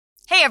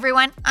Hey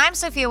everyone, I'm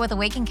Sophia with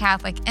Awaken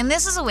Catholic, and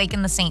this is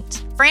Awaken the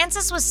Saint.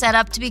 Francis was set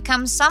up to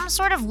become some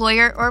sort of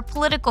lawyer or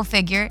political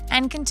figure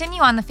and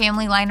continue on the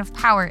family line of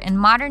power in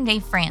modern-day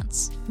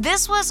France.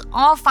 This was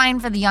all fine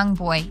for the young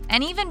boy,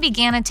 and even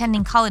began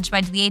attending college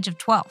by the age of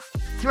 12.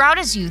 Throughout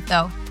his youth,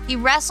 though, he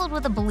wrestled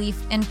with a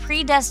belief in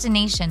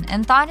predestination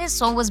and thought his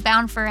soul was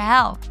bound for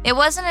hell. It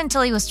wasn't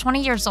until he was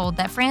 20 years old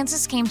that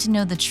Francis came to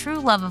know the true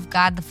love of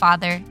God the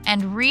Father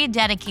and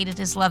rededicated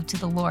his love to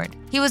the Lord.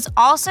 He was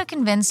also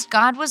convinced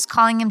God was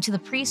calling him to the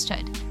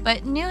priesthood,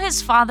 but knew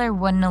his father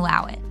wouldn't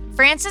allow it.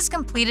 Francis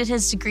completed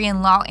his degree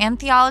in law and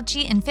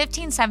theology in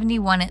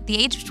 1571 at the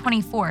age of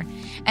 24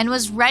 and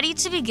was ready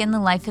to begin the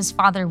life his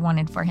father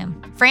wanted for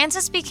him.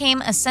 Francis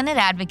became a synod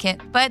advocate,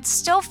 but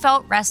still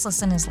felt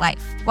restless in his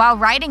life. While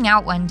riding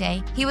out one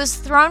day, he was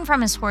thrown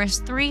from his horse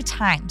 3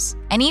 times,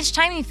 and each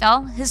time he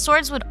fell, his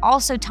swords would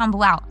also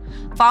tumble out,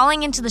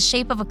 falling into the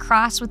shape of a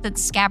cross with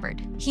its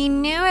scabbard. He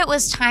knew it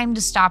was time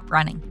to stop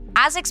running.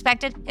 As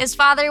expected, his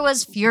father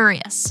was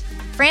furious.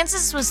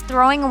 Francis was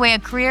throwing away a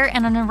career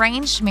and an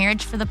arranged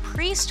marriage for the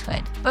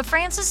priesthood, but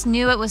Francis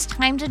knew it was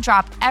time to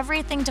drop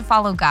everything to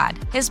follow God.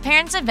 His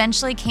parents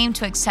eventually came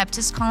to accept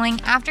his calling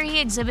after he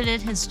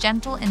exhibited his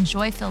gentle and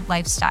joy-filled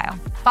lifestyle.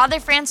 Father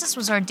Francis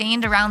was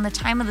ordained around the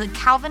time of the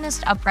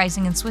Calvinist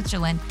uprising in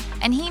Switzerland,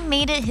 and he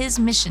made it his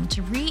mission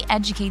to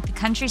re-educate the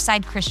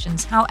countryside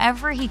Christians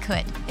however he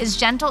could. His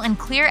gentle and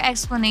clear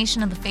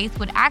explanation of the faith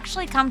would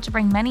actually come to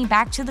bring many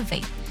back to the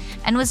faith,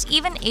 and was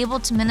even able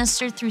to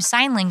minister through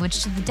sign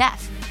language to the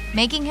deaf,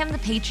 making him the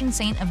patron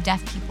saint of deaf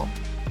people.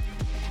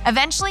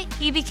 Eventually,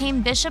 he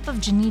became Bishop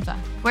of Geneva,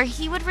 where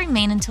he would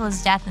remain until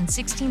his death in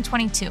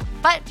 1622.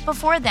 But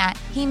before that,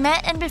 he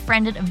met and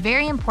befriended a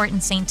very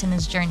important saint in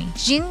his journey,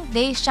 Jeanne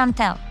de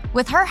Chantal.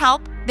 With her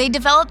help, they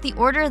developed the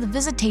Order of the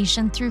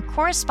Visitation through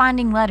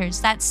corresponding letters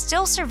that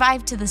still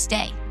survive to this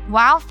day.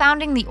 While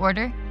founding the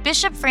order,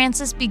 Bishop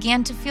Francis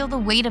began to feel the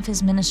weight of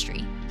his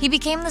ministry. He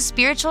became the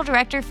spiritual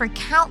director for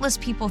countless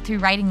people through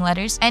writing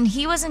letters, and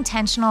he was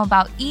intentional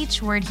about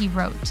each word he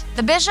wrote.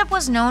 The bishop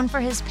was known for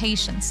his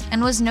patience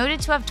and was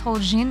noted to have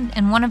told Jeanne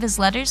in one of his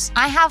letters,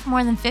 "I have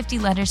more than 50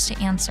 letters to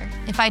answer.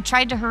 If I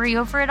tried to hurry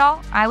over it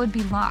all, I would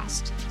be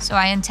lost. So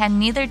I intend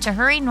neither to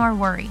hurry nor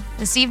worry.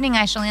 This evening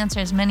I shall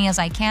answer as many as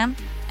I can,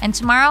 and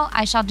tomorrow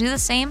I shall do the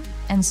same,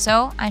 and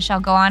so I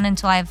shall go on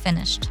until I have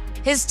finished."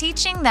 His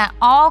teaching that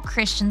all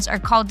Christians are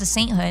called to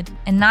sainthood,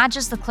 and not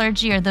just the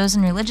clergy or those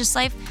in religious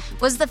life,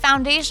 was the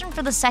foundation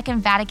for the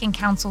Second Vatican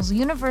Council's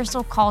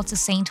universal call to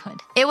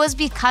sainthood. It was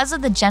because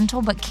of the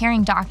gentle but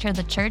caring doctrine of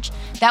the Church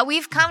that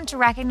we've come to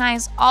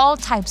recognize all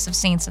types of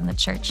saints in the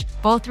Church,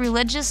 both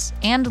religious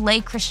and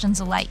lay Christians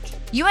alike.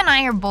 You and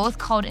I are both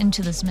called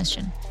into this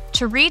mission,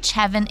 to reach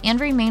heaven and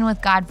remain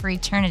with God for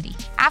eternity.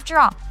 After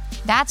all,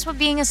 that's what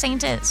being a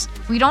saint is.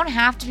 We don't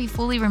have to be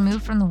fully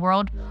removed from the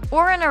world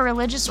or in a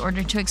religious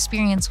order to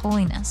experience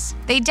holiness.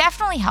 They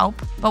definitely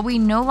help, but we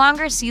no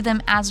longer see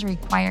them as a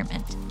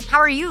requirement. How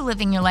are you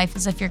living your life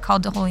as if you're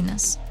called to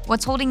holiness?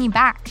 What's holding you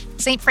back?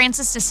 St.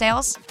 Francis de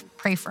Sales,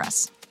 pray for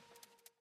us.